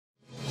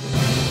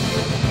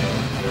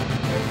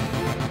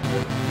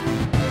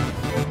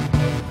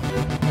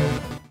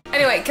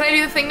Anyway, can I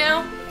do the thing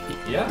now?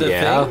 Yeah. The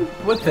thing?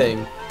 What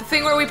thing? The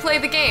thing where we play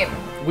the game.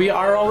 We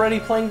are already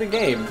playing the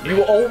game.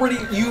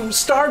 You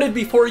started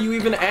before you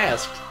even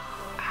asked.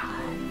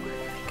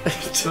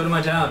 Go to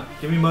my town.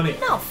 Give me money.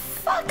 No,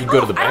 fuck. You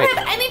go to the I bank. don't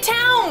have any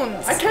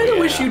towns. I kind of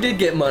wish you did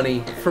get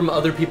money from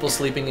other people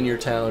sleeping in your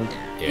town.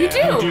 Yeah. You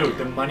do. Dude,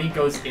 the money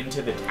goes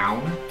into the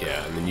town,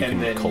 Yeah, and then you And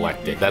can then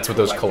collect you it. That's what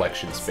those collect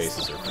collection it.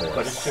 spaces are for.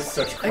 but it's just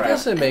such I crap.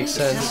 guess it makes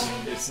sense.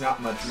 It's not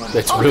much money.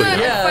 It's Oh, really good. not.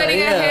 Yeah, I'm fighting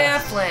yeah. a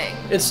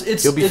halfling.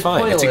 It's You'll be it's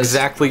fine. Pointless. It's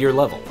exactly your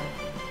level.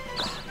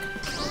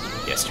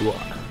 Yes, you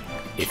are.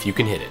 If you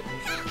can hit it.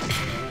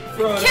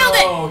 Frodo,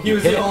 Killed it! he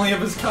was Hit the it. only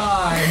of his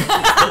kind.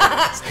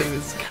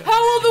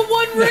 How will the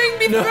One Ring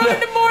be thrown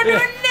to Mordor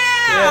now?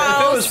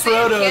 Yeah, if it was Sam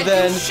Frodo, can't do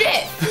then-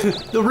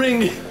 shit. The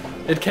ring,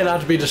 it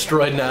cannot be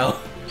destroyed now.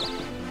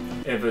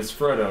 If it was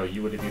Frodo,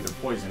 you would have either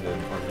poisoned him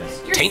or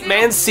missed. Your Taint seal-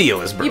 Man's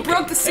seal is broken. You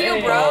broke the seal,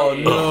 Hey. bro. Oh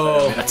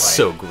no. That's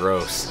so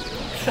gross.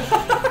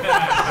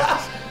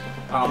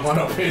 I'm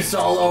gonna piss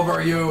all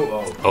over you.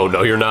 Oh. Oh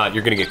no, you're not.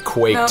 You're gonna get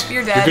quaked. Nope,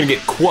 you're dead. You're gonna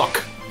get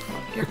quack.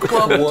 You're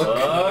quoked.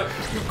 Fuck.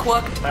 You're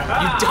quoked.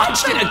 You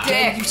dodged it Dick.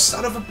 again, you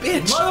son of a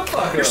bitch.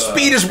 Motherfucker. Your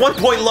speed is 1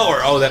 point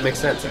lower. Oh, that makes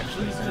sense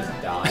actually. He's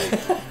just died.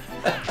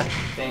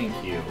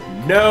 Thank you.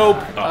 Nope.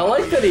 I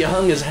like that he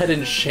hung his head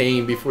in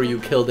shame before you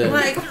killed him.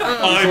 Like,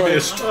 I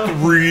missed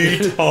 3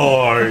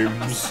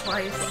 times.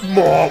 twice.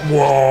 Mwah,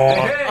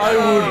 mwah. I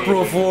would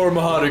perform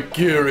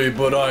harakiri,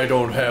 but I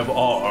don't have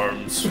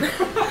arms.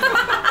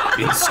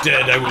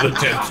 Instead, I will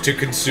attempt to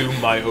consume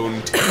my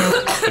own tail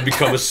and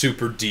become a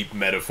super deep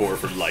metaphor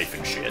for life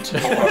and shit.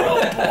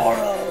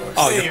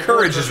 Oh, your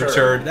courage is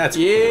returned. That's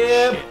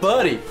Yeah, shit.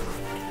 buddy.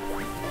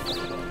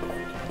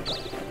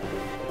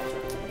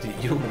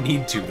 You don't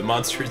need to. The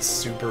monster is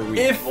super weak.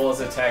 If Well, his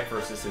attack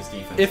versus his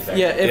defense. if attack.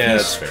 yeah, if Yeah, he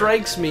that's fair.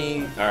 strikes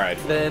me, All right.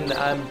 then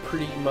I'm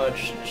pretty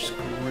much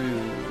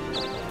screwed.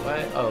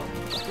 Why? Oh,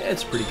 yeah,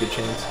 it's a pretty good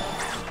chance.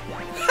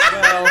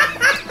 Well,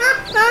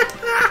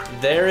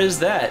 there is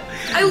that.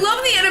 I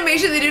love the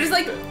animation they do. Just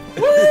like,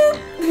 whoop,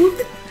 whoop,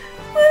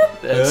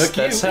 whoop.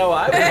 That's how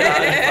I would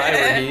run if I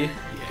were he.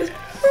 Yeah.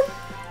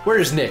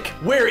 Where's Nick?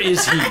 Where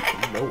is he?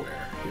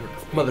 Nowhere. You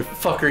don't know.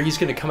 Motherfucker, he's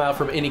gonna come out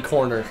from any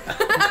corner.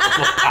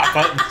 Pop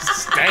up and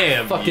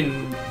stab.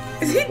 Fucking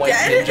Is he white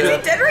dead? ninja. Is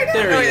he dead right now?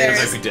 There Oh, he there is.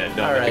 he Might be dead.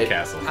 No, All I'm at right, the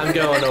castle. I'm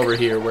going over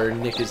here where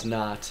Nick is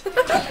not.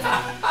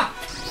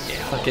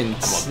 Fucking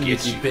get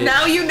sneaky you. bitch.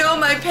 Now you know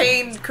my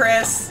pain,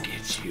 Chris.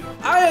 Get you.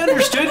 I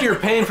understood your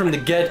pain from the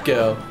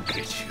get-go. Get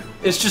you.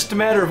 It's just a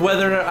matter of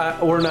whether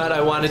or not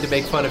I wanted to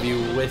make fun of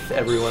you with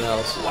everyone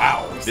else.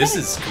 Wow, this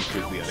is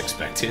completely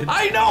unexpected.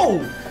 I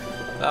know!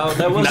 Oh,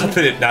 that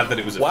wasn't... Not that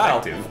it was Wow.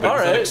 effective, but All it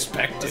was right.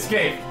 unexpected.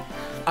 Escape.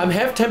 I'm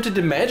half tempted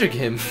to magic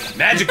him.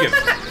 Magic him.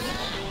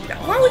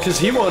 Because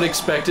he won't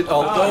expect it,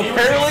 although he was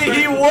apparently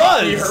he expecting-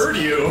 was! He heard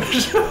you.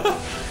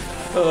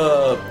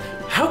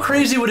 How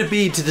crazy would it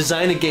be to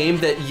design a game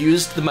that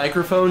used the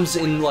microphones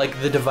in, like,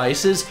 the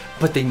devices,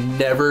 but they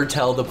never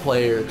tell the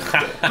player?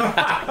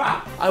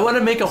 I want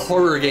to make a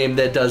horror game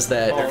that does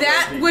that.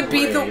 That would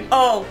be the.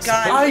 Oh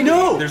God. I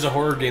know! There's a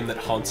horror game that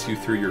haunts you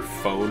through your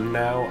phone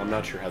now. I'm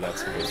not sure how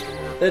that's supposed to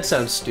work. That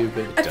sounds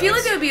stupid. I feel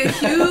like that would be a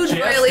huge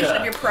violation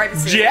of your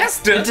privacy.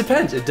 It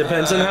depends. It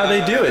depends on how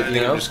they do it, I you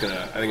think know? I'm just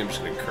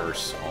gonna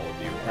curse all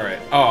of you. All right.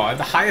 Oh, I have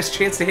the highest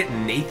chance to hit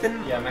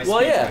Nathan. Yeah, my Well,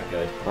 speed's yeah. not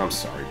good. I'm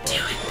sorry, bud.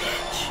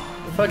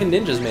 Fucking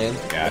ninjas, man.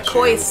 Got you.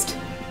 Coist.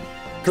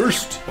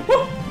 Cursed.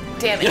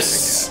 Damn it.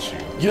 Yes!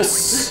 Got you.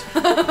 Yes!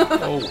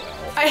 Oh well.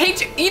 I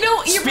hate you. You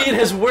know, you. Speed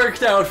has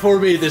worked out for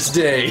me this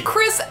day.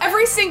 Chris,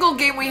 every single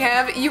game we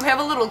have, you have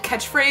a little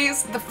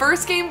catchphrase. The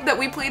first game that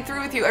we played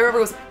through with you, I remember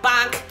was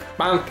bonk,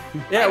 Bonk.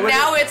 Yeah, And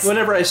now it's-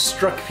 whenever I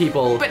struck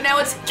people. but now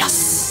it's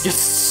yes.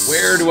 Yes!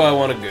 Where do I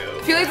want to go?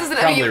 I feel like this is an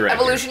Probably right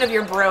evolution of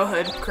your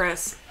brohood,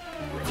 Chris.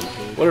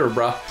 Whatever,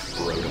 bro.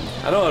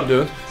 Brodom. I know what I'm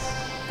doing.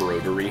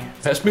 Brodery.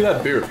 Pass me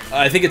that beer.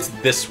 I think it's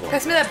this one.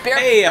 Pass me that beer.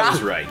 Hey, I brah.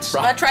 was right.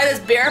 Wanna try this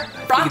beer?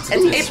 Brah. it's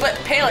It's this 8-bit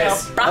pale ale.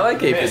 Yes. Brah. I like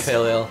 8-bit Miss.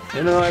 pale ale.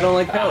 You know, I don't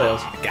like pale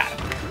ales. Got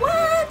him.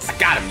 What? I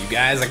got him, you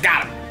guys. I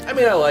got him. I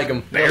mean, I like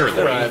them. Barely.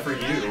 For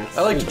you.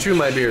 I like to chew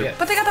my beer. Yeah.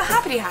 But they got the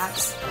hoppity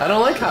hops. I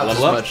don't like hops as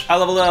Level up. much. I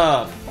leveled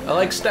up. I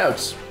like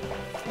stouts.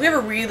 We have a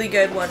really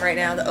good one right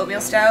now, the oatmeal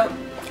stout.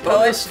 Oatmeal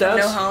Poet from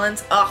stouts? No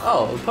Hollands. Oh,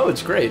 Oh, the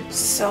poet's great.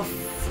 so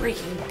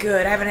freaking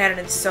good. I haven't had it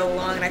in so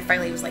long, and I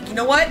finally was like, you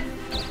know what?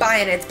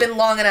 Buying it. It's been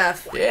long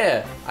enough.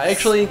 Yeah,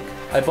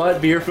 I bought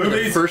beer for the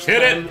Boobies. first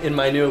Hit time in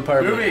my new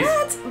apartment. Boobies.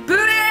 What?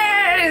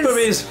 Booties!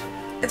 Boobies.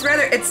 It's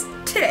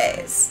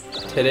titties.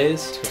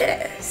 Titties.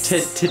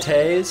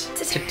 Titties. Titties.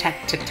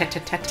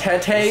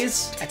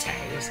 Titties.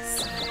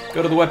 Titties.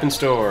 Go to the weapon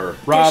store.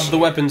 Rob the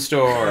weapon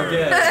store.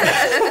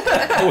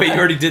 Yeah. Oh wait, you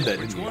already did that,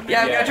 didn't you?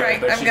 Yeah, I'm gonna try.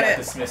 But I'm she got gonna.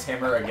 the Smith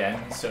hammer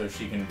again, so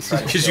she can try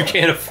to Because you kill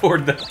can't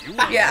afford the.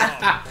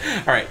 Yeah.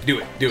 All right, do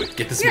it. Do it.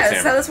 Get the Smith's Yeah, that's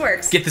how hammer. this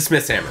works. Get the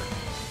Smith's hammer.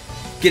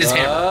 Get his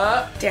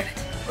hammer. Damn it.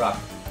 him. Rock.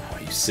 Oh,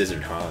 you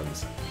scissored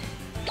Hans.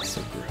 That's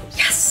so gross.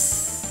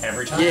 Yes.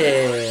 Every time.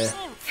 Yeah.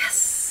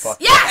 Yes. Fuck.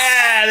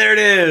 Yes. Yeah, there it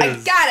is. I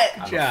got it.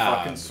 I'm a job.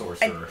 fucking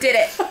sorcerer. I did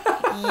it.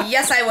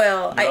 Yes, I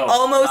will. I No.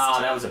 almost. Oh,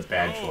 that was a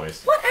bad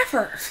choice.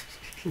 Whatever.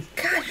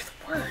 God, you're the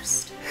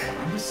worst.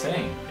 I'm just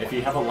saying, if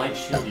you have a light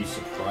shield, you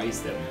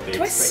surprise them. They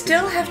Do I expect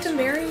still you have be to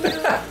marry you?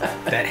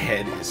 That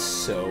head is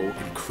so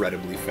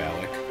incredibly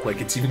phallic. Like,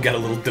 it's even got a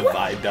little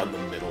divide down the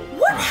middle.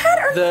 What head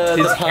are The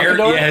His hair,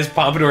 pompadour? yeah, his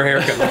pompadour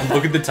haircut. Like,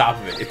 look at the top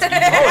of it.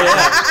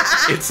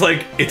 It's, it's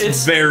like,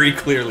 it's very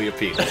clearly a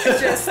penis. It's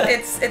just,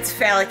 it's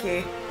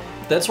phallic-y.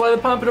 That's why the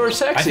pompadour's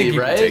sexy, I think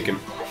you right? can take him.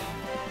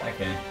 I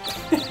can.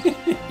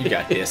 You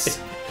got this.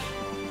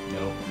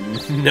 No.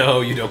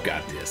 No, you don't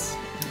got this.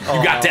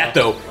 You got that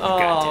though. You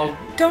got Oh,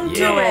 Don't do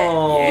Yeah. it.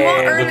 You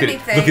won't earn Look at it.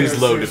 anything. Look at his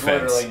low There's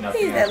defense. literally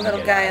nothing Leave I that can little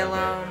get guy out of it.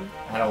 alone.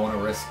 I don't want to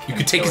risk. You him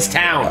could take his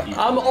killing town. me.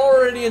 I'm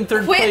already in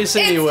third Quit place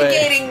anyway.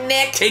 instigating,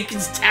 Nick. Take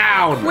his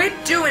town. Quit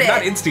doing I'm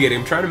not it. instigating.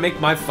 I'm trying to make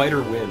my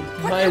fighter win.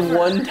 My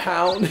one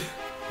town.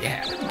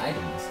 Yeah.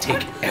 Items.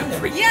 Take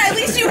everything. Yeah, at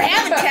least you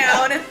have a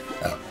town.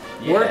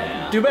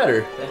 Yeah. Do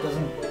better. That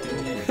doesn't do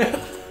anything.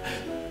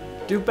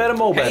 Do better,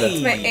 more better.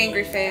 It's my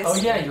angry face. Oh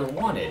yeah, you're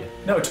wanted.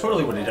 No, it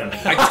totally would have done it.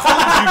 I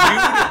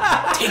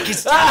told you, dude. Take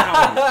his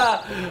town.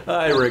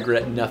 I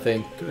regret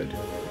nothing. Good.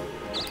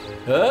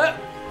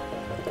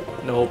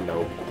 Nope.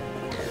 Nope.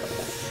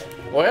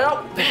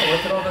 Well. Look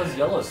at all those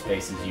yellow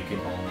spaces you can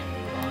only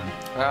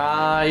move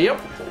on.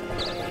 Yep.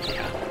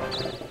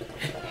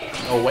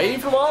 Away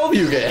from all of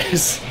you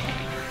guys.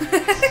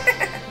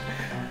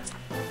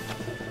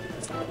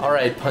 All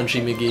right,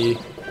 Punchy McGee.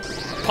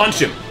 Punch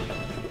him.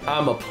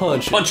 I'm a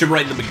punch. Punch him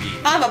right in the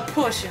McGee. I'm a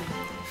push him.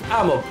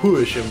 I'm a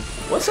push him.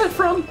 What's that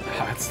from?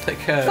 It's like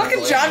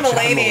Fucking John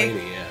Mulaney.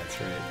 Yeah,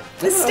 that's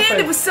right. His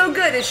stand-up was so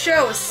good. His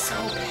show was so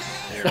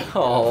bad.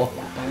 Oh.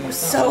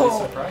 So,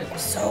 surprising.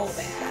 so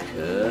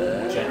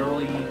bad.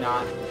 Generally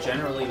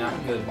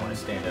not good when a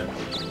stand-up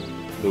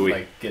Louis.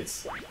 like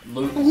gets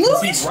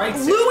Louis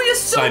writes it. is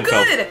so Seinfeld.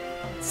 good.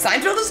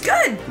 Seinfeld is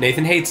good.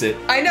 Nathan hates it.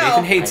 I know.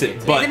 Nathan hates I it,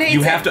 hate it. but Nathan you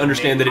hates have it. to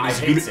understand that it I is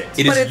hate it. it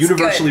But is it's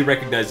universally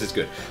recognized as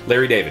good.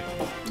 Larry David.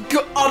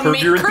 Curb Your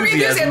Your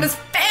Enthusiasm. Enthusiasm is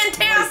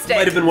fantastic.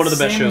 Might have been one of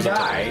the best Same shows.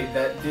 guy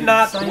that did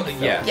Not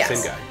Seinfeld. yeah, Yes.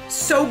 same guy.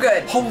 So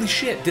good. Holy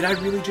shit! Did I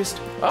really just?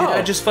 Did Oh,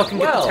 I just fucking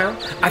get well, the town?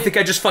 I think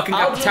I just fucking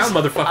got the town,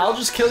 motherfucker. I'll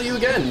just kill you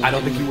again. I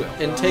don't think you will.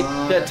 And take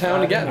that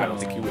town again. I don't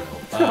think you will.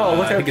 Oh,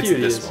 look I how think it's cute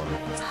he this is. one.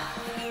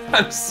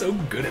 I'm so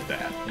good at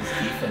that. His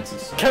defense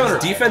is so Counter.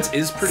 high. Defense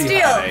is pretty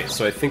Steal. high,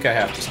 so I think I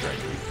have to strike.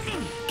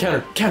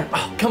 Counter, counter.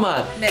 Oh, come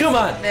on. Miss, Come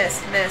on.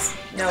 Miss.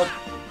 Nope.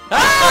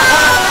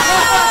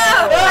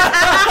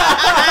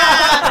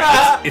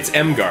 It's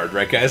M guard,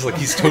 right, guys? Like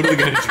he's totally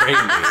gonna drain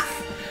me.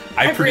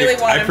 I really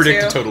want him I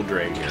predict to. a total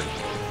drain here.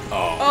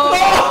 Oh.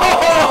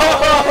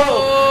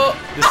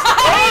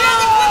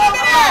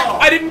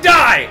 I didn't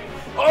die.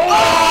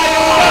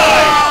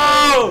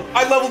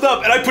 I leveled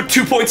up and I put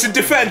 2 points in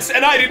defense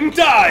and I didn't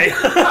die.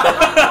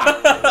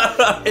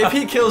 If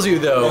he kills you,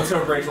 though, Also,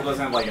 if Rachel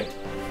doesn't have like a.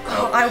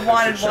 Oh, I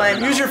wanted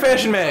one. use your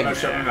fashion mag.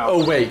 Shut him out.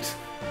 Oh, wait.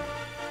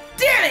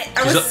 Damn it!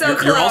 I was so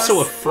close. You're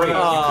also afraid. You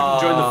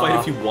couldn't join the fight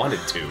if you wanted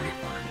to.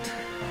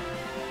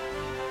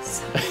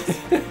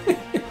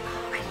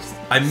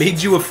 I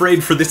made you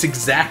afraid for this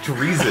exact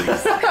reason.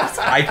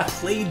 I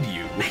played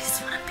you. I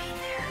just want to be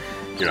there.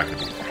 You're not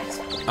gonna be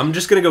there. I'm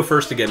just gonna go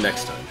first again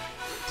next time.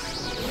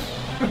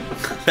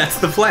 That's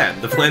the plan.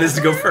 The plan is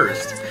to go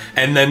first,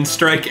 and then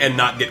strike and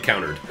not get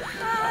countered,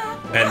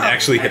 and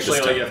actually hit this all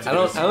you time. have to I do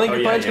don't is- think oh, your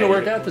yeah, plan's yeah, gonna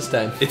work yeah. out this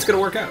time. It's gonna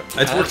work out.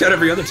 It's worked out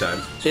every other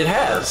time. It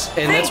has,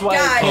 and that's why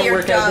God, it can't you're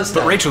work out this dumb.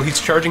 time. But Rachel, he's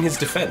charging his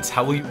defense.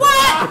 How will you?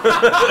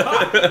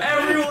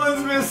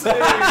 Everyone's missing.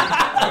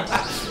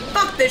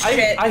 Fuck this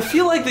shit. I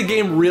feel like the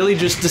game really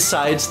just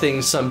decides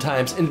things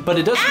sometimes, but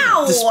it doesn't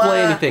Ow!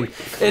 display anything.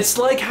 It's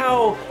like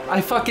how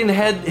I fucking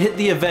hit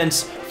the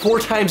events 4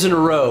 times in a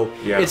row.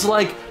 Yeah. It's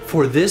like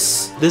for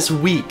this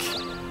week,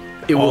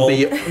 it will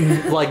be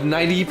like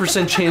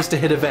 90% chance to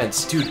hit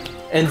events, dude.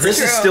 And Chris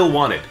this is still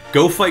wanted.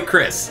 Go fight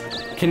Chris.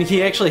 can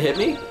he actually hit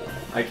me?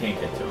 I can't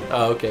get to him.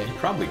 Oh, okay.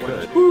 Probably 1,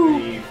 could. 2,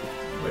 3.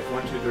 Wait,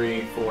 1, 2,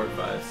 3, 4,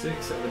 5,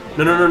 6, 7, 8.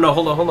 No.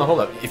 Hold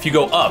on. If you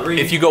go up, Three,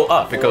 it goes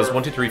four,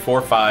 1, 2, 3,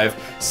 4, 5,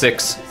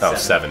 6. Oh,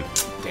 7.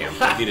 Damn.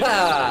 I needed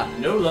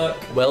No luck.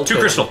 Well, 2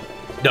 taken. crystal.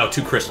 No,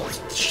 2 crystals.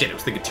 Shit, I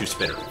was thinking 2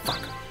 spinner. Fuck.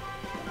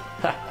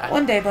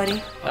 One day,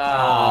 buddy.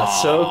 Ah,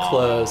 so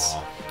close.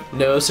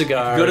 No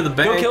cigar. Go to the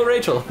bank. Go kill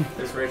Rachel.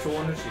 Is Rachel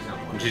wanted? She's not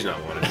wanted. She's not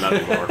wanted. Not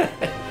anymore.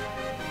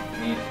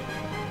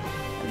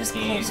 I'm just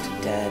close to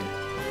dead.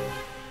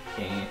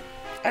 Can't.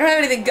 I don't have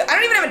anything good. I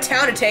don't even have a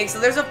town to take, so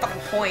there's no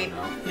fucking point.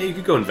 Yeah, you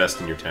could go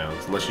invest in your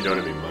towns, unless you don't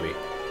have any money.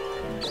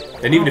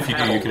 And even if you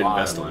do, you can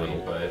invest a little.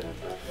 But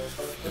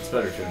it's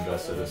better to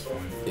invest at this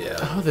point. Yeah.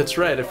 Oh, that's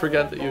right. I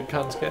forgot that you had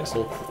Khan's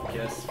Castle.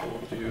 Yes,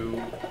 we'll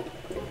do.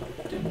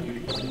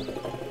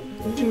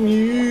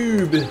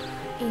 Noob.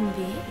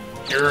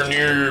 You're a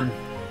noob.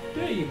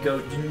 There you go,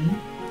 dude.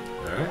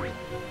 Alright.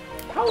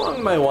 How long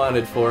am I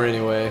wanted for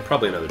anyway?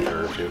 Probably another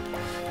turn or 2.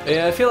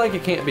 Yeah, I feel like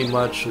it can't be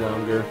much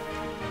longer.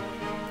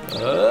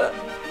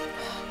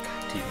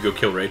 You can go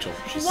kill Rachel.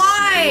 She's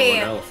Why? a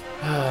 1 elf.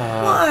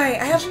 Why?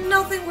 I have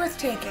nothing nothing worth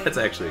taking. That's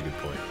actually a good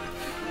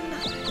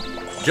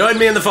point. Join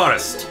me in the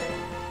forest.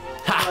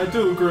 I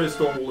do,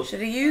 Crystal. Should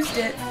have used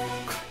it.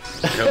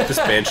 Nope, this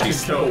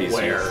banshee's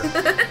Nowhere.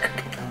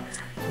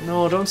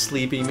 No, don't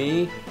sleepy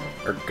me.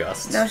 Or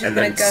gusts. No, she's and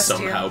gonna then gust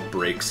somehow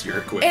breaks your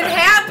equipment. It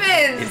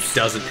happens! It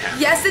doesn't happen.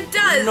 Yes, it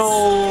does!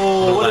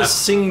 No, what does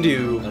Sing I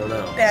do? don't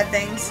know. Bad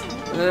things.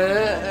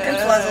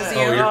 Confluzzles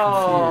Oh, you. you're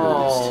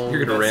Oh. confused.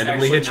 You're gonna That's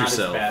randomly actually hit not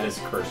yourself. As bad as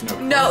curse.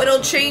 No, it'll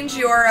change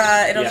your,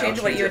 it'll Yeah,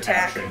 change what you your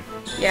attack. action.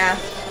 Yeah.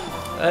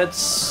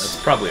 That's...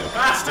 Probably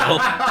okay still.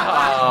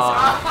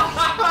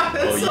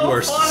 Oh, you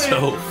are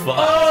so fucked.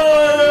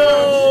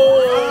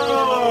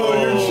 Oh,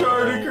 you're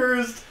sharded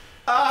cursed.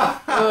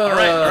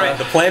 Alright.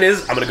 The plan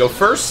is I'm gonna go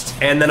first,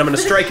 and then I'm gonna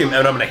strike him,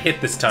 and I'm gonna hit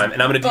this time,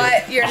 and I'm gonna do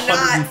But you're not-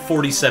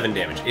 147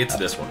 damage. It's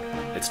this one.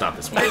 It's not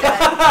this one.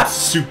 I'm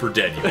super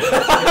dead, you.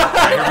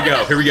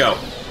 Alright, here we go.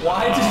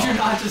 Why did you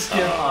not just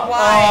give up?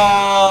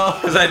 Why?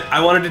 Because I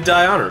wanted to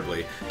die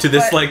honorably to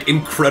this, But- like,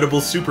 incredible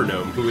super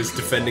gnome who is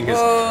defending his...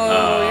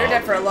 Oh, you're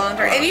dead for a long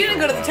time. And you didn't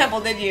go to the temple,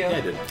 did you? Yeah,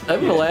 I did.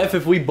 I'm gonna laugh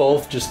if we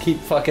both just keep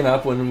fucking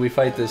up when we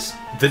fight this.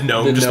 The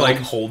gnome The just, gnome. like,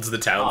 holds the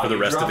town for the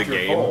You rest of the dropped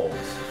your game. balls.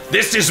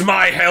 This is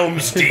my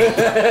Helm's Deep!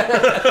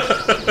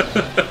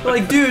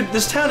 Like, dude,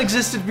 this town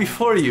existed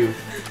before you.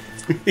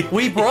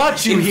 We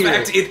brought you In here.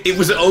 fact, it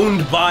was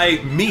owned by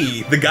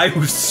me, the guy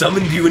who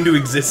summoned you into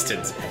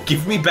existence.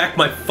 Give me back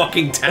my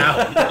fucking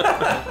town.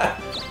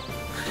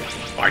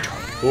 Right.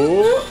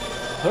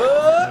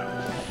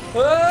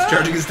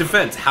 Charging his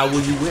defense. How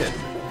will you win?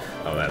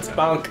 Oh, that's it.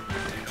 Bonk.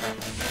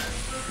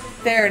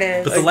 There it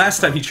is. But the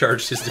last time he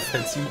charged his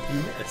defense, you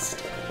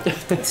missed.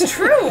 It's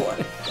true.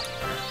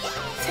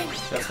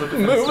 That's what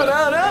Moving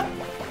on up.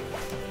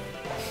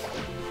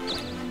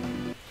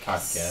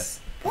 Cockcat.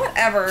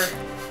 Whatever.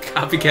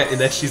 Copycat in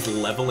that she's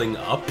leveling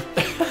up.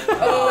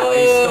 Oh,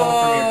 he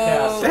stole from your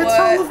castle. That's What?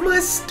 all of my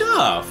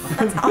stuff.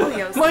 That's all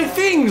yours. My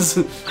things.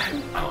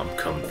 I'm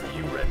coming for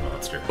you, red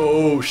monster.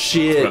 Oh That's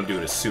shit. what I'm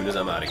doing as soon as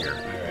I'm out of here.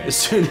 As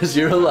soon as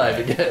you're alive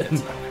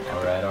again.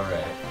 Alright.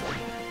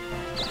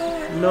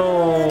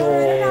 No.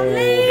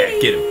 Yeah,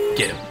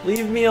 get him.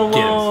 Leave me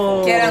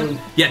alone. Get him.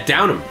 Yeah,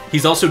 down him.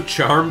 He's also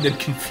charmed and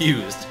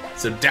confused.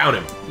 So down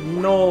him.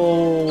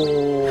 No.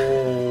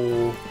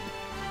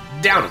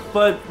 Down him.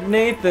 But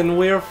Nathan,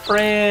 we're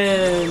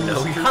friends.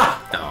 No, you're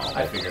not. No.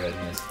 I figured I'd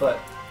miss, but...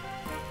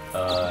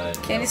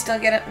 Can you still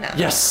get it? No.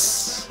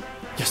 Yes.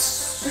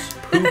 Yes.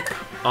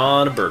 Poop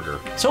on a burger.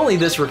 It's only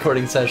this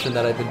recording session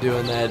that I've been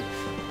doing that.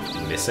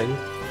 Missing.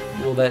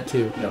 Well, that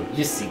too. No,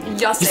 you see.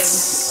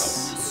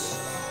 Yussing.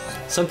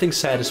 Something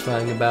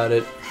satisfying about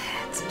it.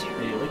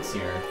 The elixir.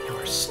 You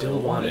are still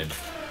wanted.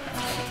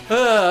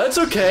 It's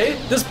okay.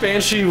 This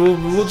banshee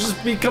will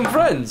just become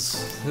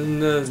friends.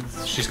 And,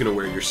 She's gonna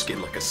wear your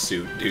skin like a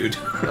suit, dude.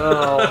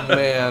 oh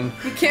man.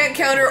 You can't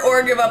counter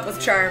or give up with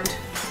Charmed.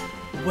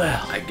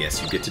 Well, I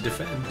guess you get to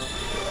defend.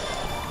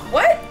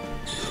 What?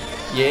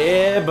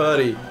 yeah,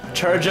 buddy.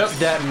 Charge up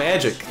that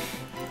magic.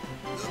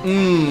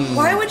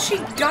 Why would she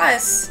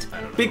gust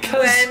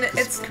Because when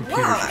it's computers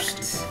are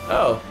locked?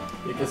 oh,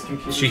 Because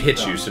computers She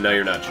hits you, so now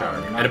you're not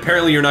charmed. And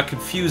apparently you're not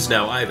confused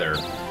now either.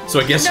 So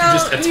I guess No, you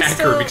just he's attack her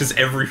still- because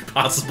every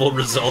possible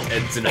result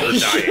ends in her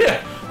dying.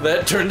 yeah,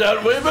 that turned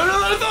out way better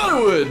than I thought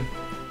it would.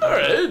 All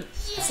right.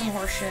 Some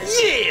horseshit.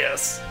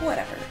 Yes.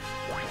 Whatever.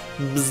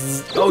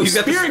 Oh, you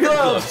got the Spirit spirit gloves.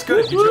 gloves.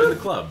 Good, you joined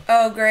the club.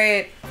 Oh,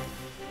 great.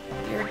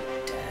 You're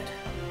dead.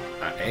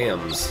 I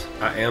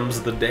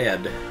am's the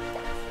dead.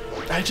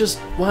 I just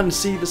want to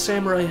see the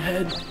samurai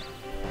head,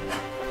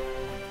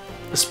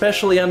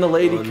 especially on the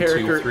lady 1, 2,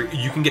 character. 3.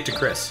 You can get to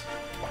Chris.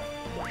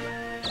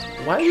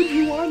 Why would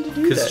you want to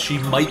do Because that? she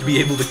might be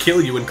able to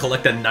kill you and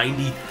collect a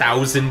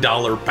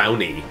 $90,000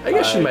 bounty. I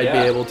guess she might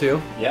yeah. be able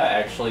to. Yeah,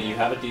 actually, you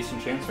have a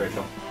decent chance,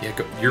 Rachel. Yeah,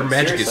 go, your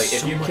magic is Seriously,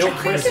 so if you much kill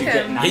higher. Chris, you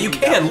get 90,000. Yeah, you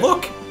can.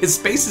 Look, his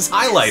face is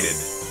highlighted.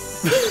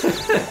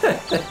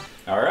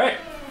 Alright.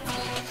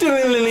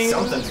 Something.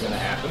 Something's gonna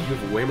happen. You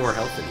have way more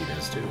health than he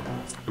does, too.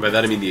 And by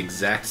that I mean the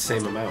exact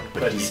same amount, but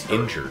But he's he's hurt.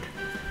 injured.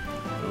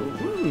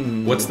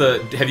 What's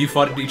the... Have you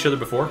fought each other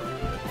before?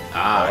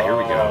 Ah, here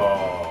we go.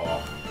 Oh,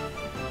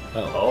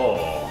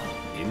 Oh.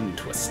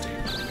 interesting.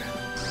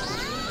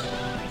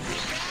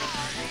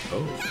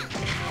 Oh,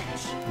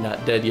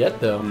 Not dead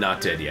yet, though.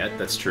 not dead yet,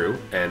 that's true.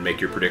 And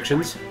make your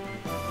predictions.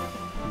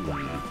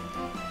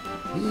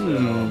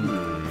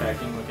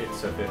 Backing, okay,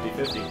 so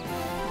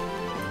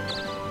 50-50.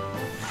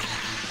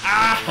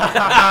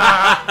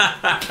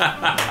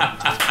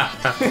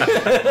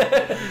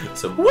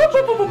 So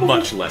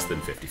much less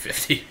than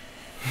 50-50.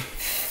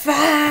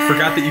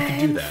 Forgot that you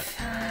could do that.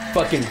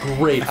 Fucking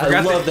great. I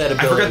Forgot love that I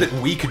ability. forgot that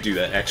we could do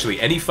that, actually.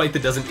 Any fight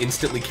that doesn't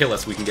instantly kill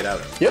us, we can get out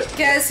of. Yep.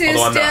 Guess who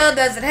Although I'm still not.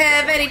 doesn't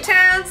have any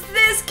towns?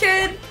 This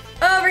kid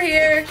over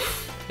here.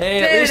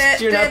 Hey, at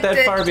least you're not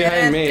that far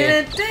behind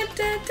me.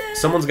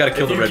 Someone's got to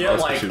kill If the you red get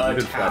monster like too. We've a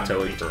been town, plateauing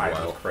you'd be for a tied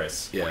while. with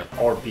Chris. Yeah.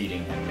 Or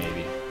beating him,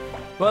 maybe.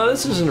 Well,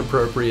 this is an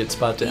appropriate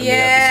spot to end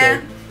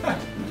Yeah. the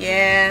episode.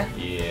 Yeah.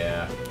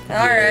 Yeah.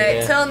 Alright,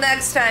 Yeah. till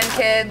next time,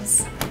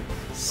 kids.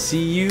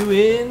 See you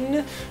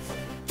in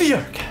the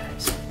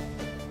archives.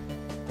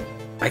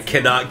 I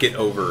cannot get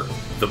over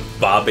the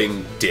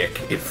bobbing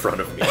dick in front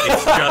of me.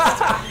 It's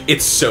just,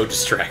 it's so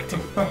distracting.